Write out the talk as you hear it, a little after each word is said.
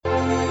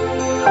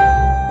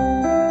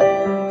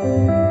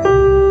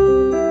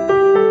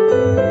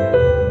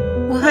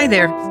Hi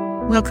there.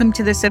 Welcome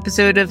to this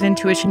episode of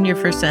Intuition Your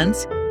First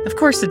Sense. Of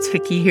course, it's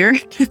Vicky here.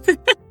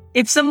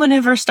 If someone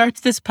ever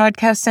starts this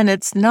podcast and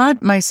it's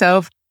not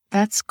myself,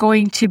 that's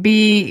going to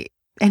be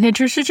an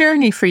interesting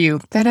journey for you.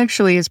 That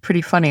actually is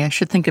pretty funny. I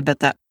should think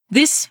about that.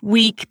 This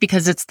week,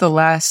 because it's the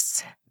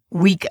last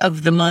week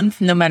of the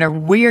month, no matter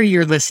where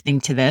you're listening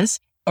to this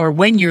or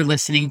when you're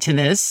listening to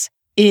this,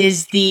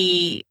 is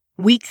the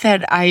week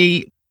that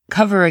I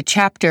cover a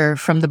chapter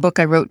from the book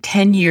I wrote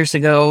 10 years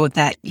ago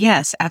that,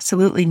 yes,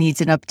 absolutely needs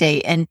an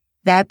update. And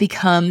that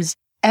becomes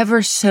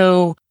ever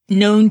so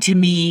known to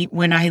me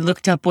when I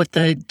looked up what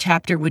the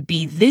chapter would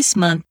be this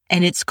month,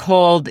 and it's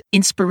called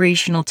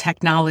Inspirational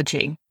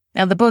Technology.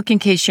 Now, the book, in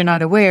case you're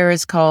not aware,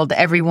 is called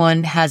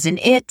Everyone Has an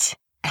It,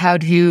 How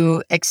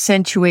to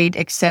Accentuate,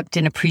 Accept,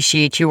 and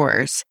Appreciate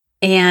Yours.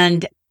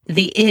 And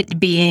the it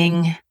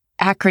being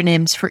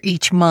acronyms for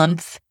each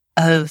month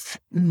of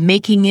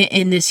making it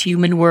in this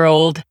human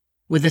world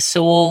with a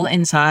soul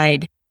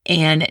inside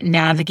and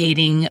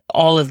navigating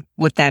all of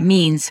what that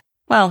means.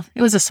 Well,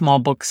 it was a small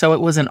book, so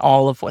it wasn't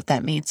all of what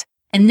that means.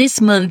 And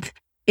this month,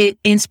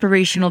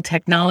 Inspirational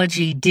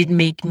Technology did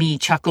make me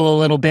chuckle a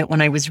little bit when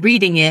I was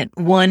reading it.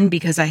 One,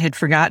 because I had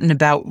forgotten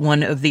about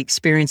one of the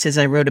experiences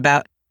I wrote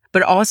about,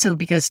 but also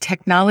because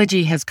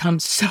technology has come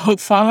so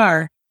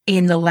far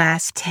in the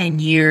last 10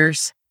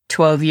 years,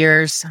 12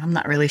 years, I'm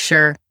not really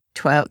sure,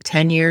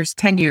 10 years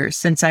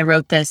since I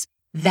wrote this,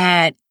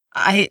 that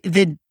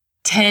the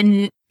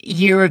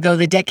 10-year ago,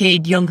 the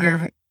decade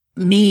younger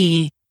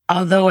me,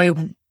 although I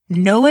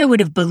know I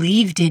would have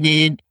believed in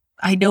it,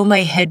 I know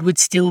my head would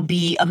still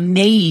be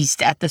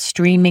amazed at the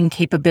streaming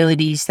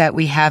capabilities that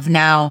we have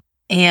now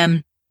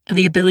and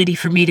the ability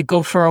for me to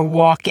go for a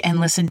walk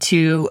and listen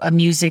to a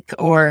music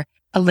or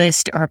a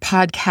list or a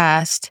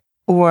podcast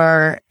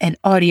or an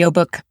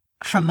audiobook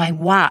from my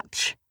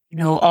watch. You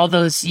know, all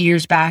those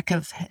years back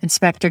of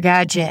Inspector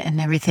Gadget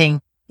and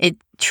everything. It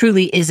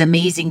truly is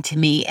amazing to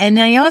me. And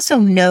I also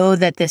know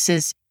that this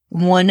is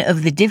one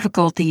of the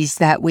difficulties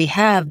that we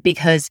have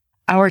because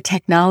our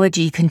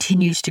technology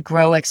continues to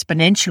grow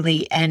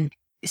exponentially and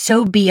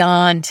so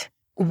beyond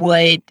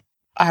what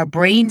our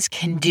brains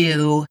can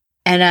do.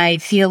 And I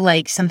feel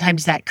like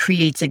sometimes that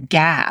creates a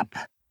gap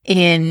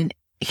in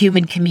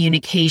human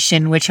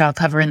communication, which I'll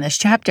cover in this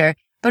chapter,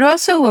 but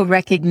also a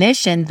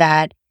recognition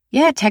that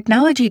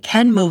technology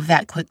can move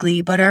that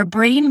quickly, but our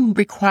brain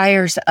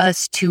requires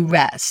us to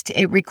rest.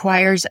 It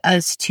requires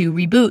us to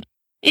reboot.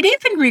 It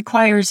even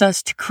requires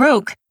us to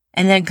croak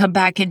and then come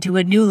back into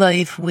a new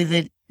life with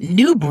a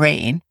new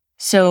brain.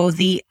 So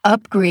the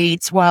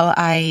upgrades, while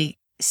I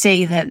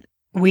say that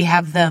we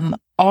have them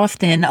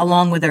often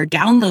along with our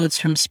downloads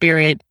from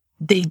Spirit,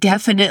 they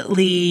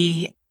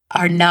definitely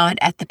are not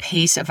at the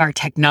pace of our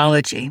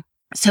technology.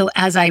 So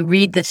as I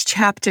read this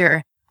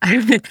chapter,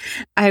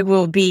 I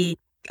will be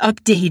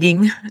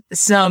updating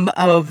some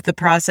of the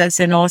process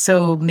and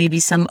also maybe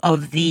some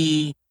of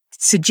the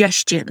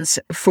suggestions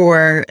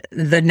for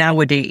the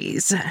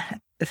nowadays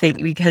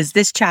thing, because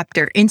this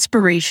chapter,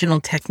 Inspirational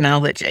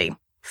Technology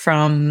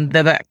from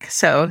the book.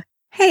 So,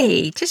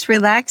 hey, just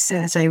relax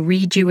as I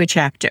read you a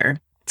chapter.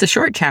 It's a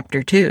short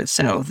chapter too,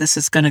 so this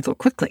is going to go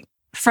quickly.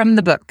 From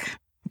the book,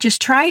 just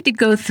try to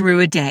go through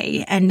a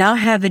day and not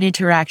have an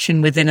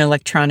interaction with an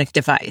electronic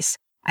device.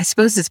 I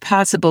suppose it's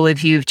possible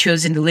if you've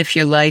chosen to live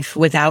your life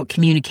without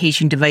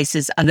communication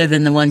devices other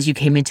than the ones you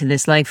came into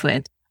this life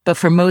with. But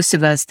for most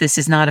of us, this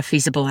is not a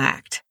feasible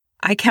act.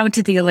 I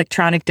counted the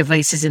electronic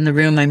devices in the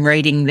room I'm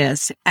writing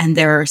this, and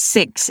there are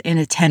 6 in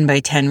a 10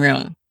 by 10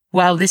 room.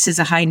 While this is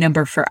a high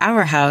number for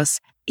our house,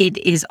 it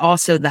is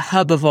also the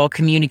hub of all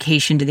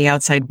communication to the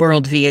outside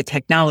world via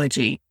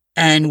technology.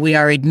 And we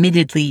are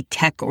admittedly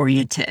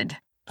tech-oriented.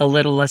 A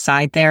little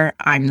aside there,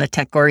 I'm the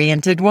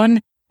tech-oriented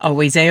one.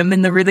 Always am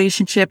in the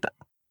relationship.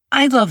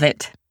 I love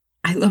it.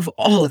 I love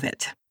all of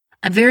it.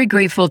 I'm very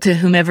grateful to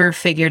whomever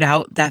figured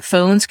out that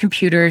phones,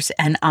 computers,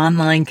 and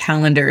online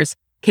calendars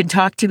can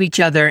talk to each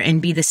other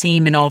and be the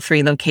same in all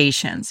 3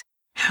 locations.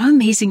 How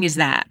amazing is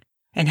that?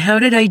 And how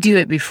did I do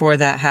it before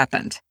that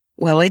happened?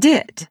 Well, I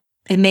did.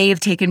 It may have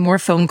taken more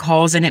phone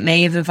calls and it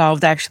may have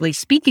involved actually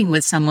speaking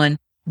with someone,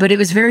 but it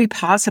was very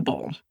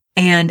possible.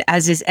 And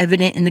as is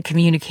evident in the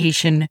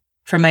communication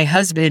from my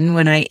husband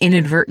when I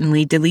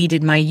inadvertently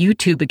deleted my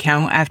YouTube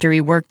account after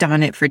he worked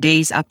on it for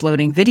days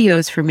uploading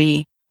videos for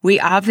me, we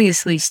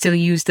obviously still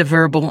use the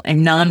verbal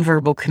and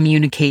nonverbal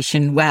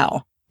communication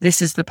well.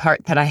 This is the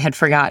part that I had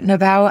forgotten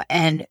about,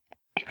 and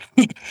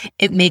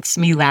it makes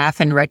me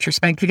laugh in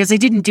retrospect because I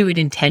didn't do it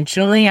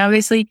intentionally,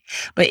 obviously,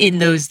 but in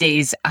those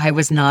days I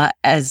was not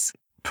as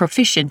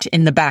proficient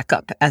in the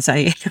backup as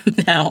I am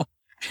now.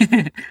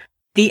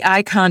 The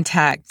eye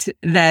contact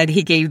that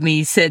he gave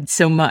me said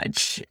so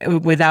much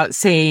without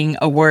saying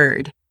a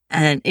word.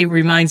 And it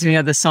reminds me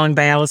of the song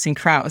by Alison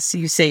Krauss.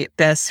 You say it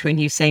best when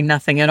you say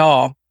nothing at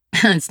all.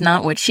 It's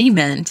not what she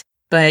meant,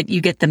 but you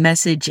get the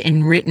message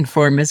in written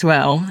form as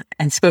well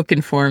and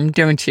spoken form,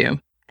 don't you?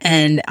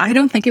 And I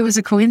don't think it was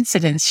a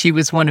coincidence she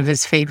was one of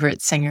his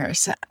favorite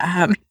singers.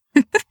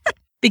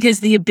 Because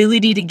the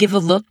ability to give a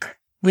look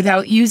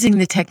without using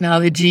the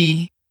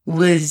technology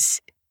was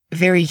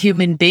very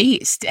human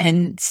based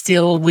and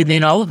still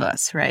within all of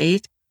us,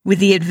 right? With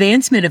the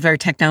advancement of our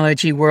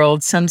technology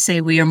world, some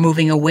say we are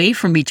moving away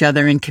from each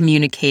other and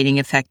communicating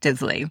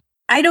effectively.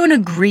 I don't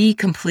agree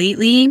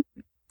completely.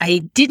 I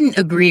didn't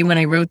agree when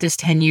I wrote this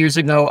 10 years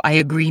ago. I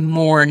agree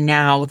more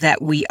now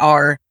that we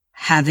are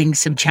having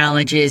some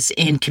challenges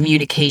in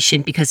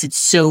communication because it's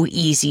so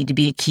easy to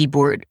be a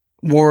keyboard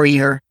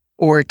warrior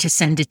or to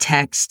send a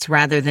text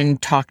rather than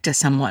talk to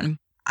someone.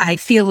 I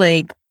feel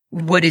like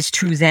what is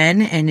true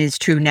then and is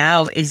true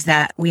now is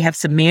that we have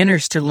some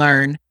manners to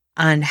learn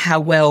on how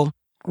well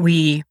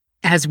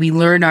as we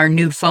learn our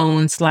new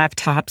phones,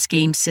 laptops,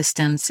 game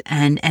systems,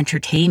 and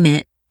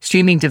entertainment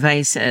streaming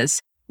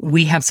devices,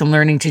 we have some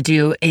learning to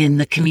do in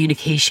the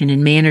communication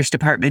and manners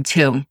department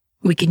too.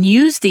 We can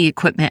use the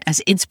equipment as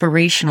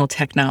inspirational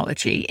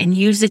technology and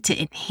use it to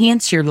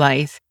enhance your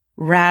life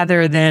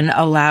rather than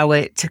allow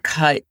it to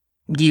cut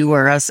you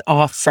or us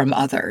off from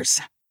others.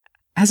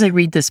 As I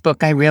read this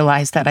book, I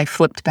realized that I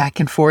flipped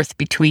back and forth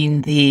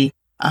between the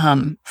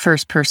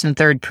first person,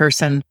 third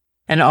person,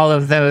 and all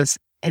of those.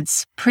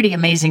 It's pretty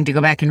amazing to go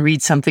back and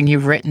read something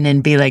you've written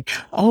and be like,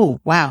 oh,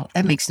 wow,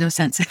 that makes no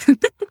sense.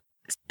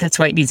 That's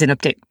why it needs an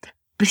update.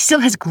 But it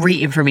still has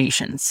great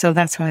information, so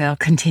that's why I'll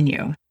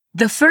continue.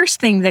 The first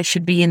thing that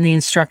should be in the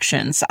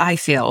instructions, I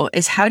feel,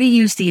 is how to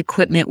use the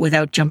equipment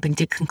without jumping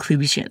to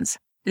conclusions.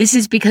 This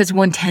is because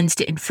one tends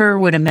to infer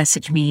what a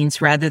message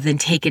means rather than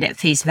take it at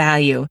face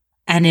value.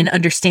 And in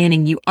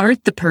understanding, you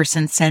aren't the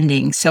person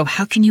sending, so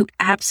how can you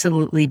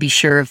absolutely be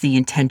sure of the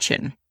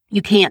intention?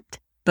 You can't,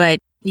 but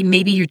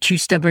maybe you're too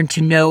stubborn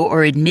to know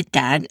or admit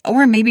that,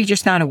 or maybe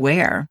just not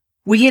aware.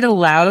 We had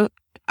allowed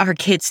our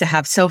kids to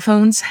have cell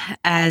phones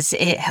as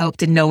it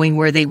helped in knowing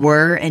where they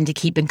were and to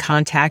keep in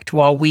contact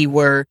while we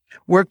were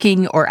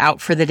working or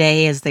out for the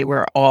day, as they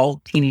were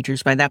all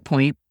teenagers by that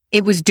point.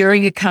 It was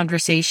during a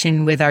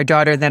conversation with our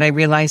daughter that I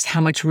realized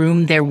how much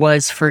room there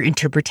was for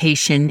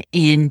interpretation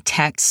in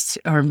texts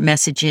or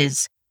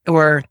messages,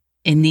 or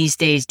in these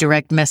days,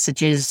 direct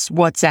messages,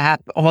 WhatsApp,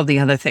 all the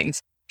other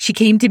things. She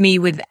came to me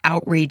with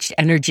outraged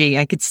energy.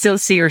 I could still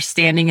see her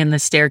standing in the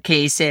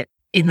staircase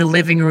in the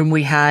living room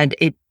we had.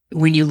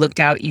 When you looked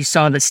out, you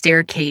saw the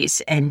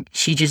staircase, and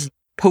she just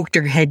poked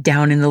her head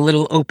down in the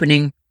little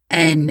opening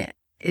and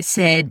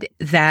said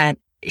that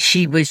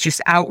she was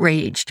just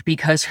outraged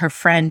because her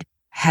friend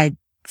had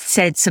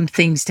said some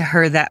things to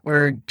her that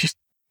were just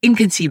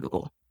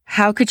inconceivable.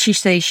 How could she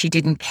say she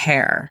didn't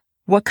care?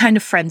 What kind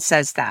of friend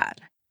says that?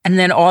 And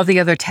then all the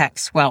other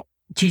texts, well,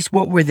 geez,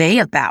 what were they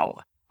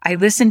about? I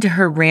listened to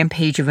her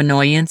rampage of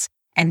annoyance,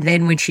 and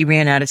then when she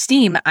ran out of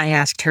steam, I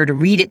asked her to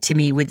read it to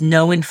me with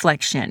no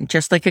inflection,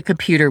 just like a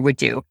computer would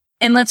do.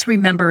 And let's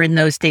remember, in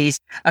those days,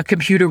 a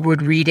computer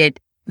would read it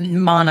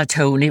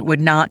monotone. It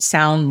would not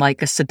sound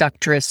like a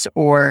seductress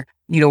or,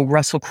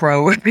 Russell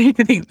Crowe or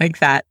anything like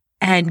that.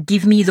 And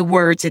give me the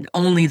words and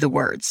only the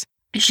words.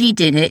 She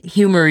did it,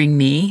 humoring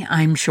me,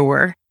 I'm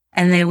sure.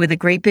 And then with a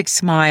great big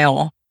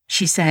smile,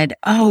 she said,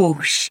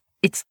 oh,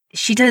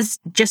 she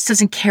just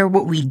doesn't care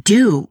what we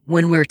do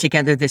when we're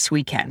together this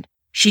weekend.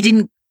 She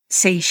didn't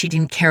say she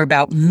didn't care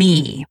about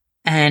me.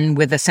 And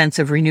with a sense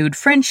of renewed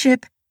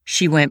friendship,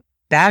 she went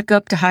back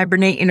up to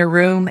hibernate in her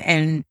room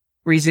and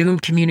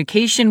resumed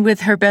communication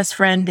with her best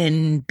friend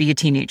and be a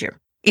teenager.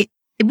 It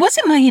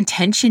wasn't my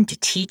intention to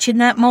teach in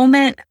that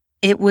moment.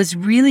 It was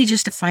really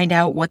just to find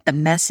out what the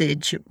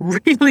message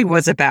really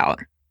was about.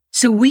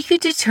 So we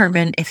could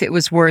determine if it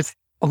was worth,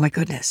 oh my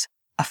goodness,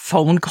 a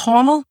phone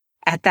call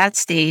at that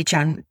stage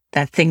on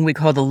that thing we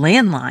call the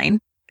landline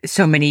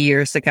so many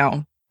years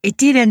ago. It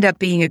did end up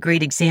being a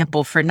great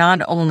example for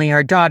not only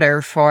our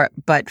daughter,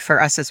 but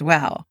for us as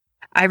well.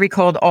 I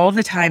recalled all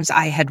the times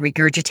I had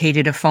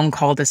regurgitated a phone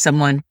call to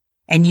someone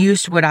and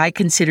used what I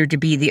considered to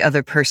be the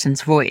other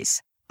person's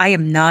voice. I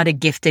am not a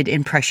gifted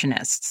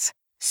impressionist,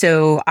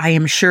 so I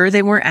am sure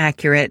they were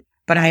accurate,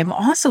 but I am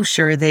also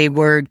sure they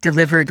were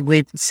delivered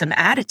with some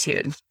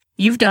attitude.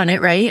 You've done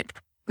it, right?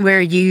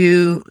 Where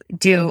you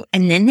do,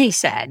 and then they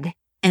said,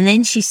 and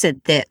then she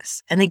said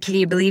this, and then can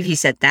you believe he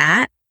said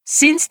that?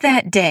 Since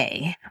that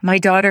day, my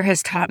daughter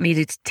has taught me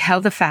to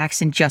tell the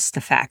facts and just the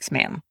facts,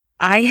 ma'am.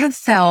 I have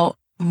felt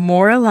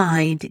more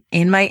aligned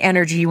in my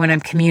energy when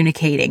I'm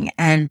communicating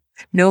and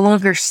no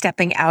longer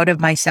stepping out of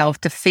myself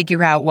to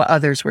figure out what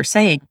others were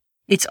saying.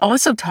 It's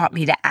also taught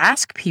me to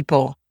ask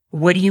people,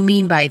 what do you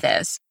mean by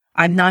this?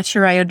 I'm not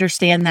sure I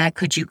understand that.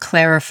 Could you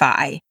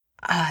clarify?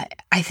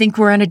 I think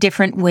we're on a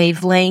different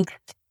wavelength.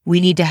 We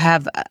need to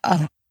have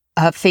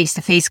a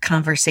face-to-face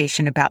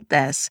conversation about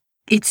this.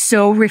 It's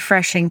so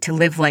refreshing to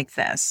live like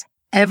this.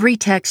 Every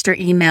text or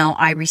email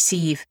I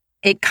receive,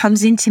 it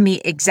comes into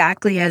me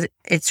exactly as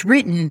it's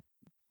written,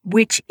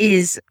 which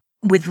is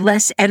with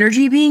less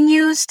energy being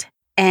used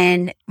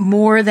and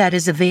more that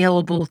is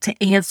available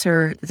to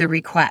answer the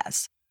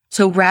request.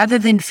 So rather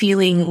than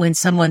feeling when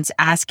someone's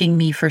asking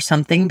me for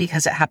something,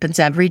 because it happens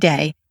every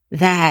day,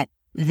 that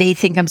they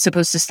think I'm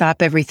supposed to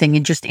stop everything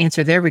and just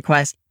answer their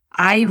request,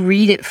 I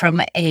read it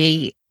from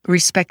a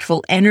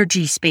respectful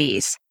energy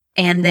space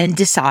and then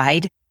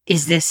decide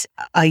is this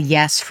a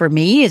yes for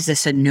me? Is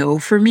this a no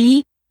for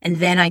me? And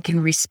then I can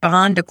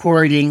respond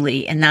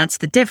accordingly. And that's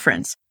the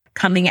difference,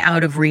 coming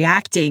out of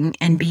reacting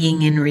and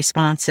being in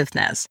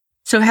responsiveness.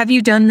 So have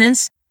you done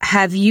this?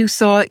 Have you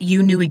thought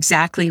you knew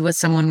exactly what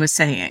someone was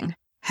saying?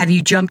 Have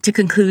you jumped to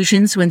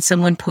conclusions when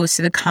someone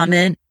posted a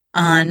comment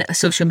on a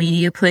social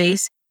media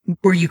place?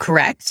 Were you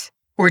correct?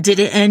 Or did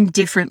it end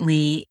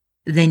differently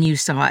than you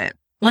saw it?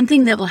 One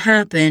thing that will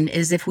happen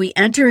is if we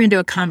enter into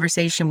a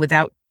conversation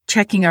without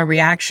checking our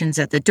reactions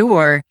at the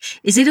door,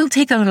 is it'll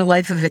take on a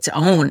life of its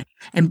own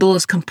and blow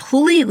us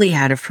completely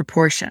out of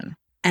proportion.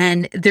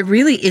 And there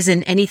really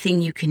isn't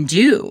anything you can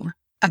do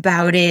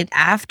about it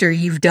after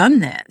you've done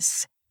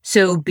this.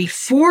 So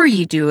before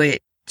you do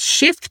it,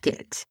 shift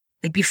it.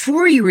 Like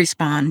before you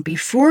respond,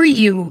 before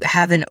you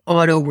have an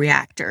auto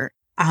reactor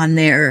on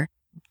there,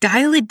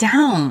 dial it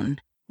down,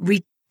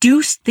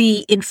 reduce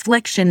the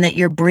inflection that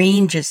your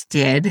brain just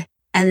did,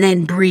 and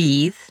then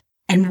breathe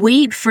and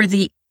wait for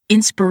the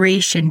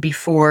inspiration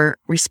before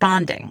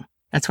responding.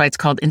 That's why it's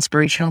called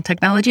inspirational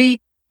technology.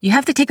 You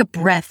have to take a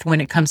breath when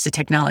it comes to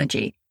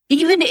technology,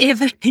 even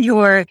if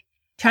you're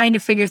trying to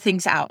figure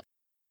things out.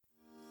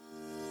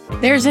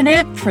 There's an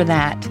app for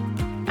that.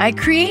 I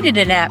created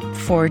an app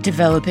for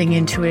developing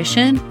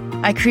intuition.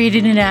 I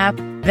created an app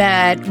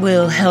that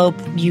will help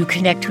you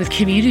connect with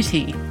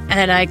community.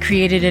 And I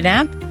created an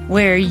app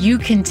where you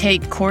can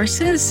take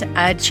courses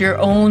at your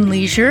own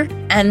leisure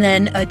and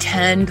then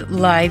attend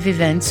live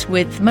events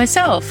with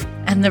myself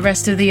and the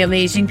rest of the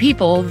amazing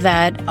people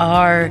that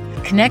are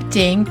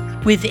connecting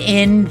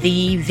within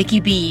the Vicky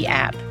B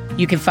app.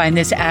 You can find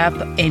this app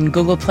in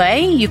Google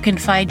Play. You can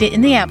find it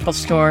in the Apple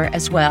Store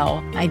as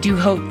well. I do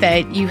hope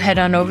that you head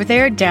on over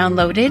there,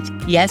 download it.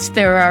 Yes,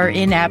 there are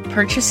in-app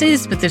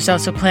purchases, but there's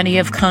also plenty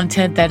of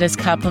content that is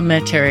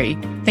complimentary.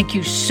 Thank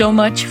you so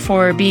much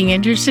for being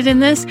interested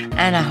in this,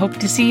 and I hope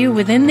to see you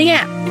within the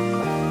app.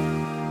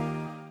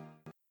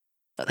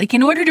 Like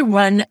in order to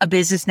run a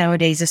business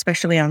nowadays,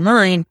 especially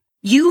online,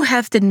 you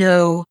have to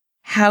know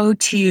how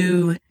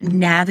to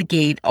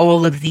navigate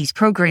all of these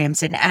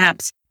programs and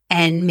apps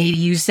and maybe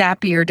use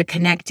Zapier to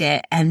connect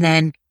it and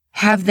then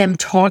have them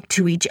talk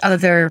to each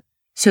other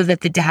so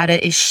that the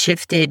data is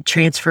shifted,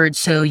 transferred.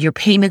 So your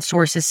payment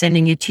source is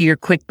sending it to your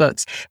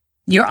QuickBooks.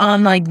 Your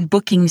online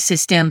booking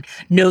system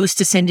knows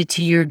to send it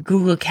to your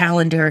Google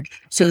Calendar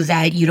so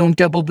that you don't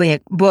double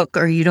book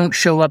or you don't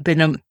show up in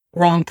a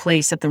wrong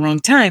place at the wrong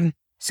time.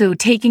 So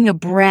taking a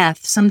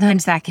breath,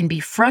 sometimes that can be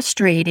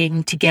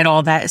frustrating to get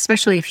all that,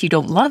 especially if you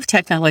don't love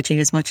technology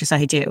as much as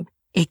I do.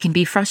 It can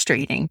be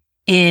frustrating.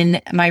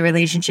 In my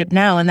relationship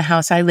now, in the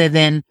house I live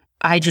in,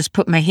 I just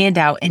put my hand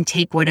out and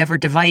take whatever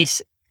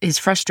device is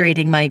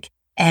frustrating Mike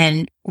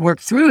and work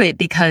through it,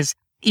 because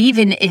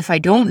even if I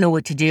don't know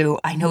what to do,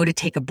 I know to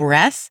take a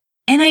breath.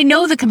 And I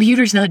know the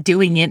computer's not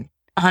doing it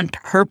on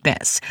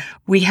purpose.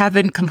 We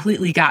haven't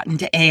completely gotten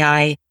to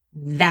AI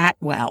that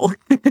well.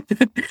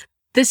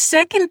 The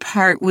second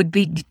part would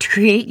be to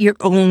create your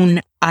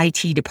own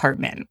IT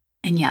department.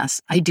 And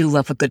yes, I do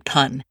love a good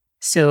pun.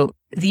 So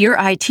your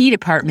IT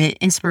department,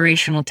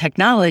 inspirational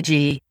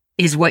technology,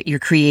 is what you're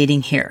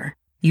creating here.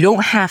 You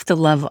don't have to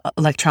love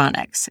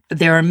electronics.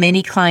 There are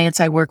many clients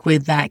I work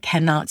with that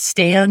cannot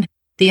stand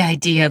the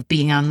idea of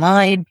being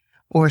online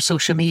or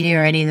social media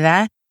or any of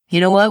that.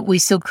 You know what? We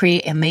still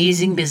create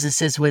amazing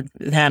businesses with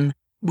them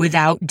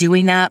without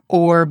doing that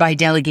or by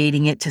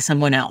delegating it to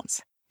someone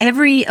else.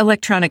 Every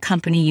electronic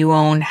company you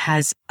own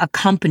has a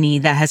company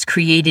that has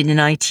created an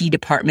IT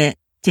department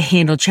to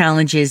handle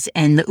challenges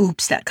and the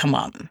oops that come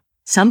up.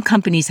 Some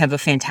companies have a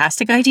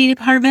fantastic IT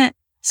department,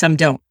 some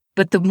don't.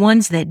 But the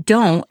ones that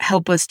don't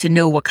help us to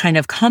know what kind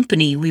of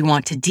company we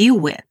want to deal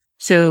with.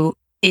 So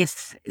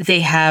if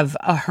they have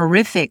a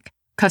horrific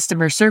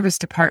customer service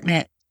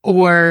department,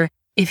 or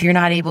if you're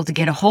not able to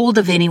get a hold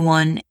of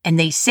anyone and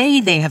they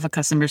say they have a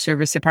customer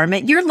service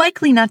department, you're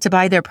likely not to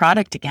buy their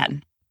product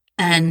again.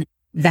 And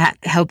that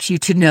helps you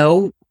to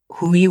know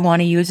who you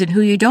want to use and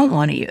who you don't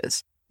want to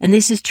use. And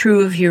this is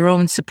true of your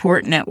own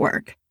support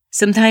network.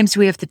 Sometimes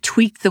we have to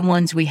tweak the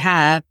ones we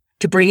have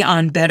to bring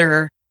on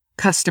better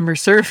customer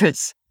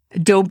service.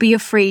 Don't be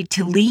afraid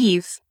to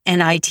leave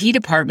an IT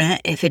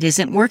department if it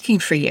isn't working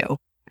for you.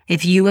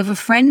 If you have a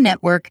friend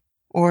network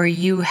or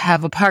you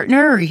have a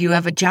partner or you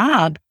have a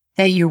job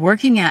that you're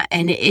working at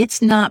and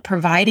it's not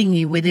providing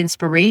you with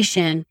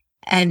inspiration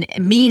and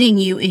meeting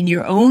you in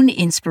your own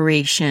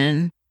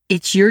inspiration,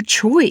 it's your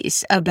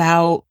choice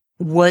about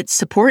what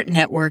support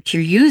network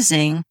you're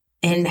using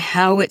and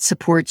how it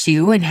supports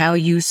you and how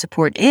you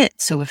support it.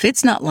 So if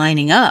it's not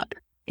lining up,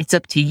 it's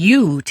up to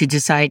you to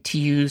decide to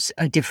use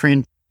a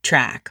different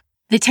track.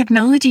 The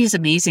technology is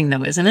amazing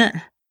though, isn't it?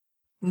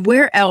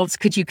 Where else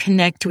could you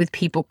connect with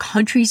people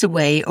countries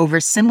away over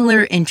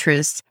similar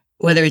interests,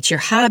 whether it's your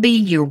hobby,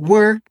 your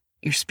work,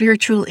 your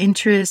spiritual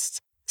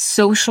interests,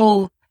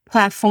 social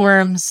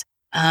platforms,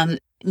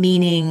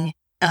 meaning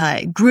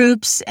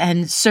groups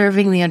and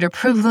serving the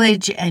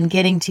underprivileged and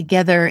getting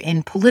together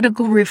in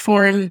political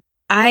reform.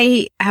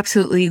 I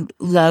absolutely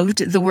loved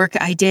the work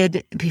I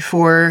did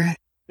before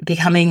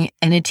becoming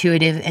an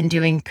intuitive and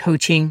doing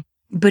coaching,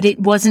 but it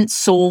wasn't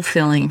soul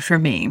filling for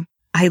me.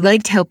 I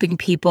liked helping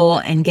people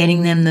and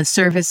getting them the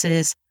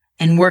services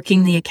and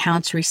working the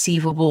accounts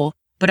receivable,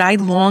 but I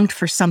longed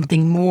for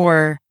something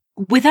more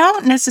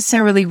without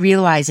necessarily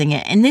realizing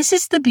it. And this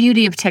is the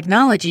beauty of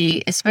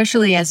technology,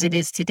 especially as it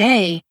is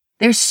today.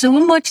 There's so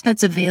much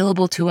that's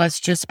available to us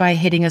just by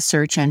hitting a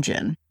search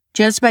engine,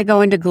 just by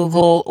going to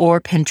Google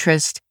or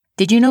Pinterest.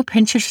 Did you know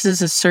Pinterest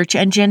is a search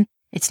engine?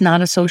 It's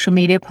not a social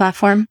media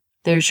platform.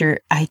 There's your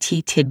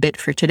IT tidbit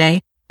for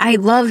today. I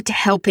loved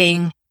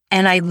helping,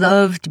 and I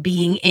loved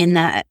being in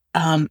that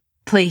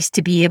place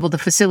to be able to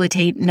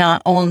facilitate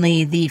not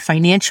only the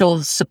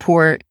financial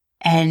support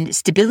and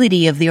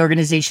stability of the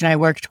organization I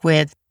worked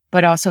with,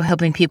 but also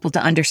helping people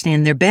to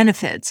understand their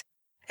benefits.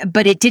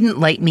 But it didn't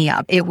light me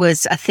up. It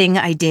was a thing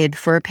I did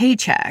for a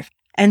paycheck.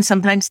 And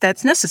sometimes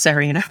that's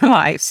necessary in our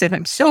lives, and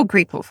I'm so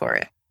grateful for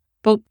it.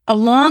 But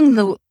along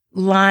the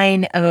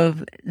line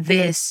of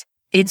this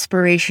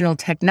inspirational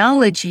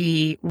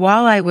technology,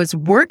 while I was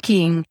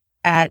working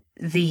at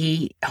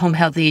the home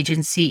health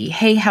agency,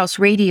 Hay House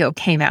Radio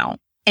came out.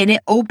 And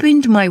it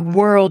opened my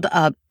world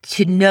up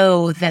to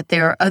know that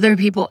there are other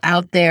people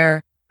out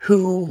there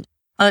who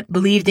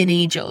believed in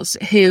angels,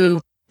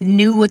 who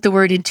knew what the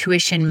word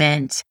intuition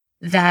meant,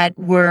 that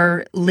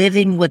were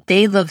living what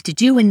they love to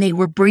do, and they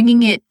were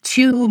bringing it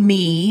to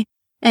me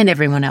and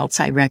everyone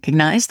else I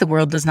recognize. The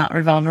world does not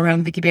revolve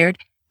around Vicki Baird.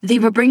 They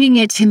were bringing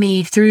it to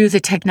me through the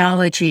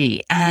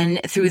technology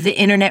and through the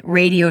internet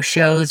radio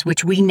shows,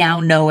 which we now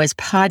know as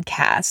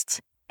podcasts.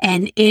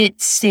 And it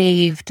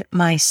saved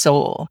my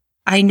soul.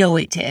 I know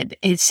it did.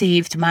 It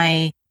saved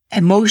my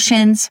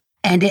emotions,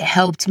 and it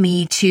helped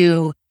me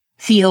to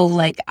feel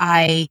like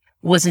I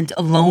wasn't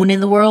alone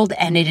in the world.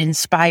 And it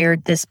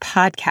inspired this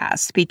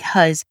podcast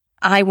because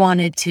I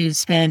wanted to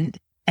spend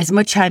as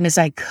much time as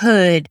I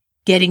could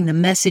getting the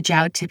message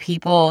out to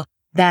people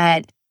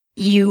that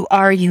you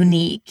are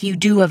unique. You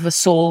do have a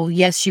soul.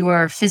 Yes, you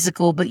are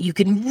physical, but you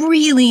can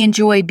really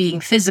enjoy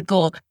being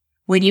physical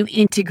when you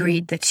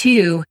integrate the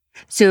two.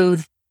 So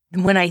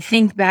when I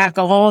think back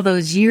all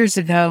those years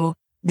ago,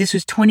 this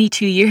was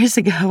 22 years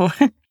ago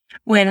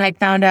when I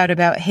found out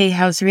about Hay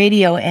House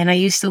Radio, and I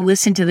used to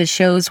listen to the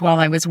shows while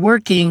I was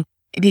working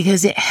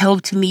because it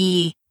helped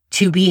me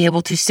to be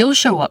able to still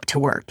show up to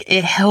work.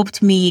 It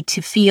helped me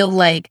to feel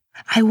like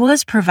I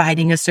was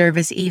providing a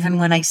service even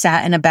when I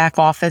sat in a back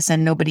office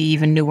and nobody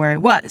even knew where I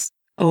was.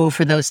 Oh,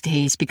 for those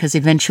days, because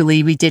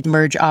eventually we did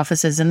merge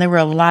offices and there were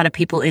a lot of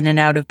people in and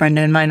out of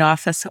Brenda and mine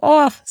office.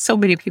 Oh, so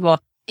many people.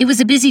 It was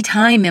a busy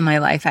time in my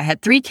life. I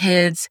had 3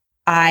 kids.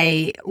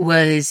 I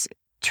was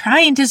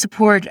trying to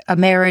support a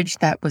marriage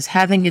that was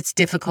having its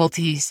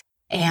difficulties,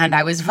 and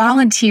I was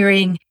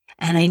volunteering,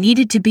 and I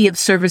needed to be of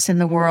service in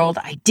the world.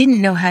 I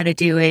didn't know how to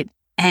do it.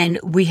 And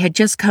we had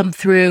just come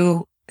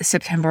through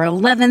September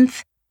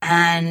 11th,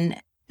 and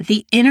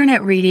the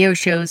internet radio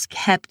shows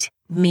kept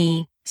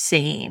me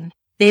sane.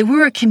 They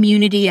were a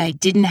community I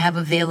didn't have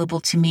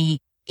available to me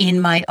in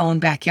my own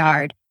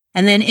backyard.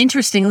 And then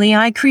interestingly,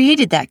 I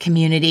created that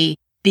community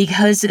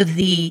because of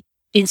the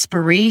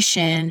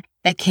inspiration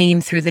that came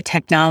through the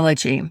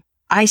technology.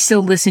 I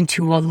still listen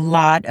to a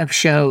lot of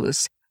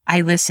shows.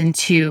 I listen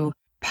to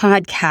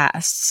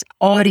podcasts,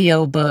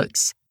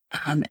 audiobooks,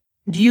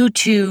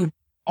 YouTube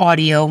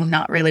audio,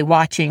 not really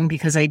watching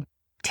because I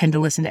tend to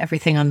listen to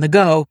everything on the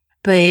go.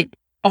 But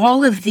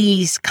all of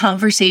these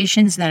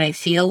conversations that I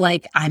feel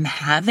like I'm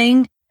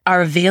having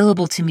are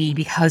available to me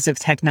because of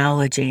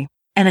technology.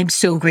 And I'm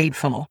so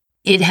grateful.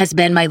 It has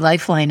been my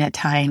lifeline at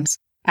times.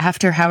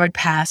 After Howard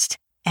passed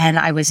and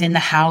I was in the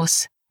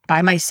house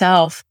by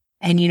myself,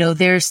 and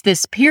there's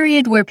this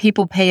period where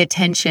people pay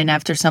attention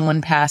after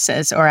someone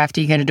passes or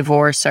after you get a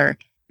divorce or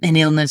an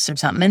illness or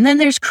something. And then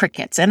there's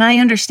crickets. And I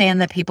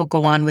understand that people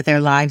go on with their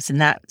lives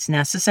and that's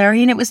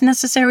necessary. And it was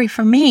necessary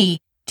for me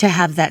to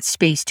have that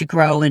space to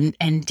grow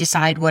and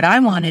decide what I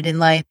wanted in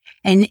life.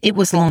 And it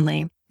was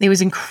lonely. It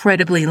was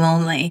incredibly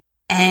lonely.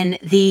 And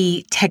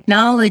the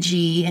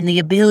technology and the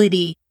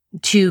ability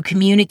to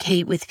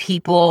communicate with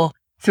people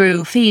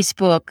through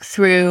Facebook,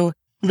 through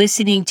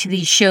listening to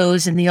these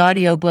shows and the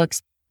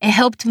audiobooks, it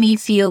helped me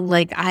feel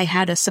like I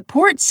had a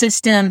support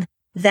system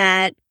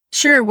that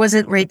sure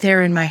wasn't right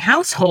there in my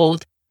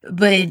household,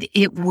 but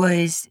it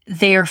was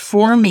there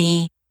for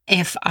me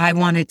if I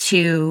wanted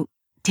to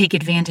take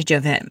advantage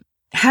of it.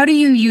 How do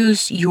you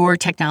use your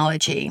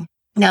technology?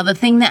 Now, the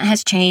thing that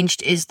has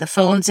changed is the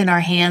phones in our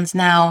hands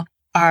now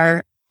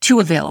are too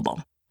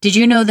available. Did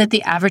you know that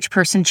the average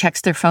person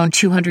checks their phone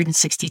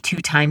 262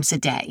 times a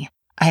day?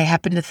 I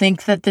happen to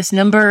think that this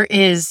number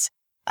is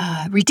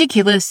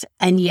ridiculous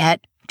and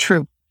yet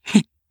true.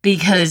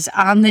 Because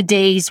on the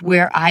days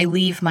where I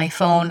leave my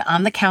phone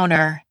on the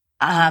counter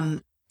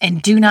and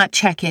do not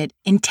check it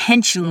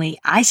intentionally,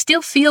 I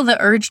still feel the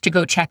urge to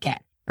go check it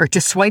or to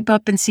swipe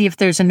up and see if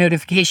there's a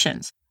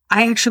notifications.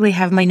 I actually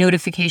have my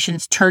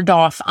notifications turned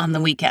off on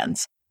the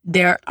weekends.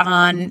 They're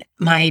on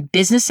my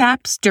business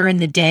apps during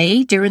the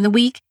day, during the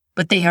week,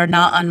 but they are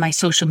not on my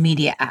social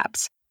media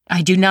apps.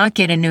 I do not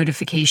get a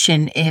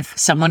notification if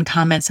someone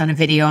comments on a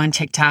video on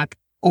TikTok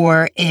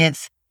or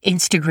if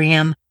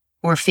Instagram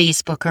or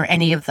Facebook or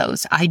any of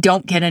those. I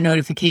don't get a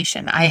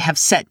notification. I have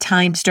set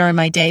times during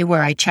my day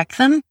where I check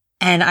them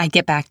and I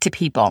get back to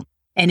people.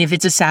 And if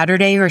it's a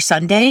Saturday or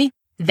Sunday,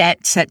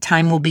 that set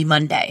time will be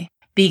Monday,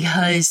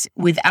 because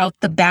without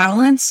the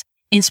balance,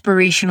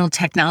 inspirational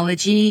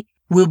technology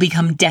will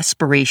become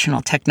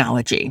desperational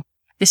technology.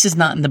 This is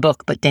not in the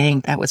book, but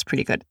dang, that was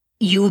pretty good.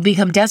 You will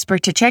become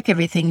desperate to check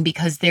everything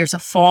because there's a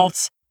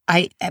false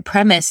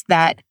premise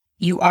that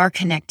you are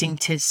connecting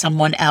to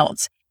someone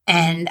else.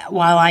 And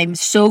while I'm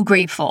so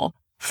grateful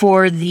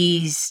for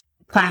these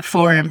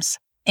platforms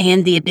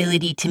and the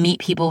ability to meet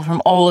people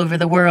from all over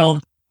the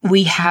world,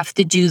 we have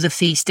to do the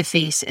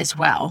face-to-face as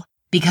well,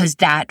 because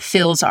that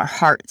fills our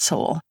heart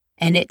soul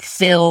and it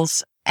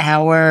fills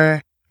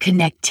our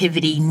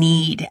connectivity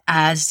need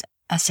as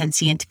a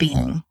sentient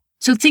being.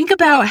 So think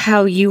about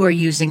how you are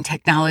using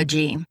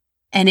technology.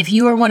 And if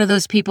you are one of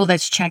those people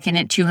that's checking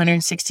it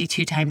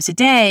 262 times a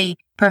day,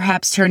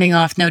 perhaps turning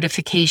off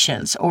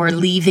notifications or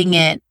leaving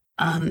it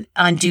on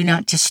Do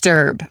Not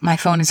Disturb. My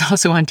phone is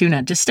also on Do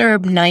Not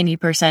Disturb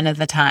 90% of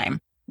the time,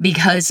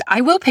 because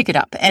I will pick it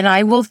up and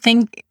I will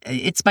think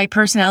it's my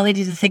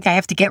personality to think I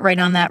have to get right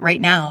on that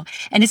right now.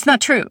 And it's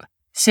not true.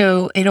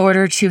 So in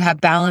order to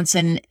have balance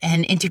and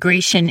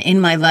integration in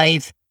my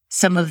life,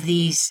 some of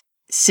these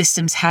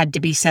systems had to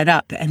be set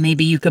up, and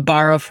maybe you could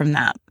borrow from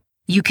that.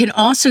 You can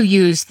also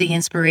use the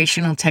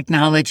inspirational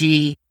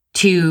technology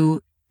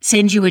to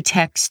send you a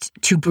text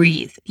to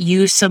breathe.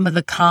 Use some of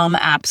the calm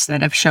apps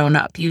that have shown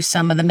up. Use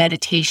some of the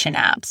meditation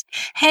apps.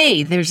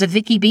 Hey, there's a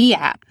Vicky B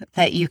app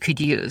that you could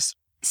use.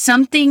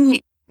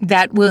 Something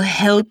that will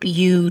help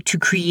you to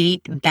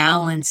create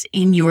balance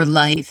in your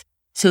life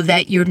so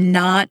that you're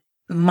not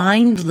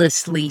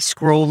mindlessly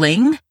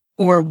scrolling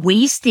or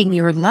wasting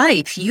your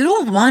life. You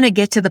don't want to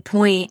get to the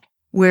point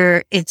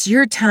where it's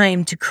your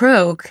time to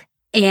croak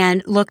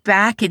and look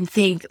back and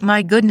think,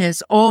 my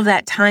goodness, all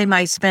that time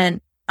I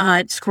spent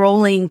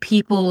scrolling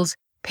people's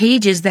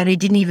pages that I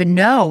didn't even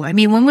know. I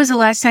mean, when was the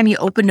last time you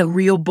opened a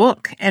real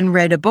book and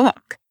read a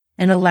book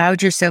and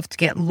allowed yourself to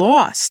get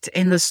lost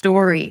in the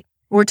story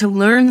or to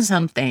learn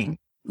something?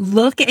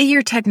 Look at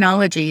your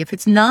technology. If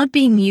it's not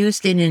being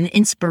used in an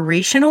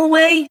inspirational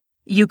way,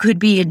 you could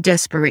be in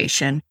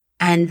desperation,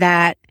 and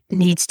that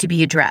needs to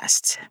be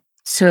addressed.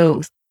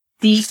 So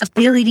the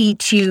ability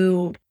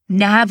to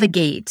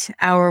navigate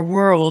our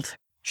world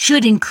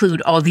should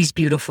include all these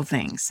beautiful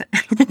things.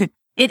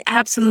 It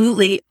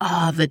absolutely,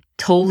 the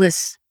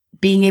tollless,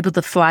 being able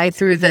to fly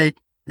through the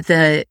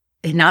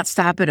and not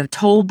stop at a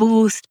toll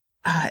booth,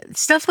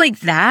 stuff like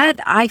that,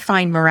 I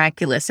find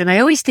miraculous. And I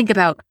always think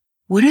about,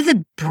 what are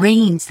the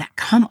brains that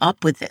come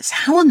up with this?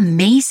 How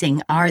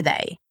amazing are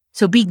they?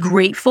 So be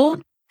grateful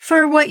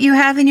for what you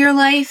have in your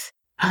life.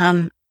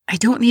 I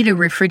don't need a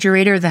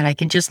refrigerator that I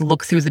can just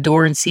look through the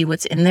door and see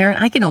what's in there.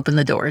 I can open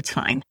the door. It's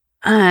fine.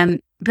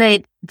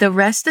 But the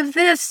rest of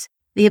this,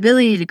 the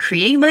ability to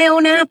create my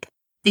own app,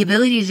 the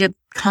ability to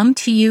come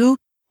to you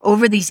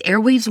over these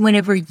airwaves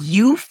whenever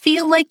you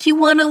feel like you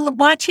want to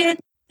watch it,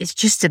 is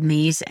just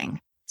amazing.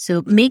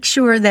 So make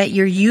sure that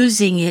you're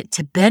using it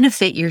to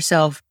benefit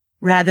yourself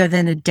rather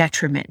than a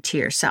detriment to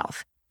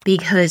yourself,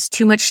 because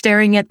too much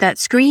staring at that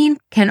screen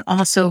can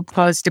also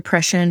cause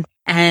depression,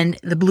 and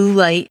the blue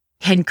light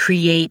can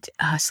create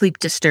sleep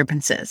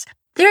disturbances.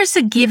 There's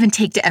a give and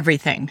take to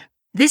everything.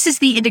 This is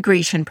the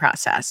integration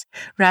process.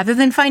 Rather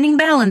than finding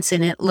balance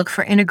in it, look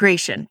for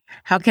integration.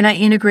 How can I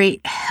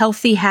integrate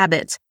healthy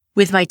habits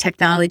with my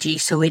technology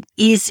so it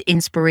is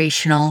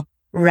inspirational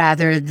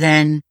rather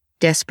than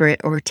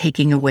desperate or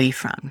taking away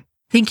from?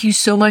 Thank you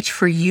so much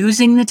for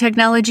using the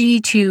technology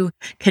to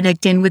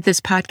connect in with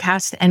this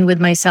podcast and with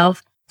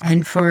myself,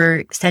 and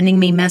for sending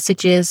me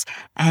messages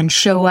and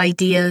show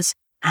ideas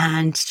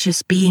and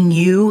just being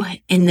you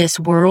in this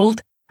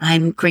world.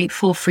 I'm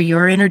grateful for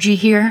your energy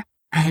here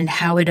and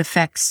how it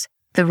affects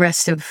the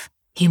rest of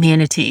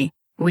humanity.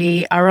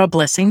 We are all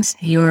blessings.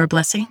 You're a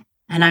blessing.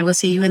 And I will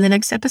see you in the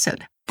next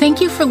episode.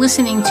 Thank you for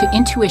listening to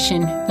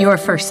Intuition, Your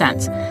First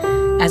Sense.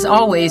 As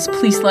always,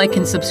 please like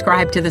and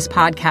subscribe to this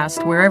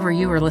podcast wherever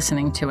you are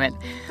listening to it.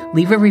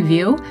 Leave a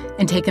review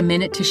and take a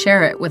minute to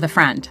share it with a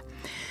friend.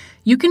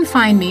 You can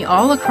find me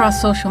all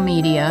across social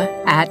media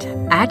at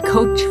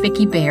Coach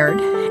Vicky Baird,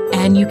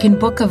 and you can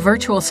book a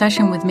virtual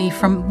session with me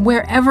from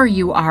wherever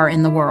you are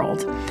in the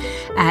world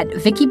at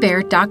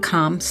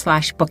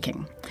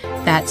vickybaird.com/booking.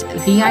 That's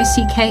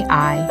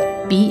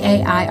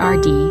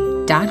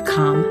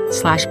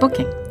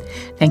VICKIBAIRD.com/booking.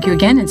 Thank you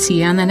again, and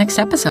see you on the next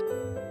episode.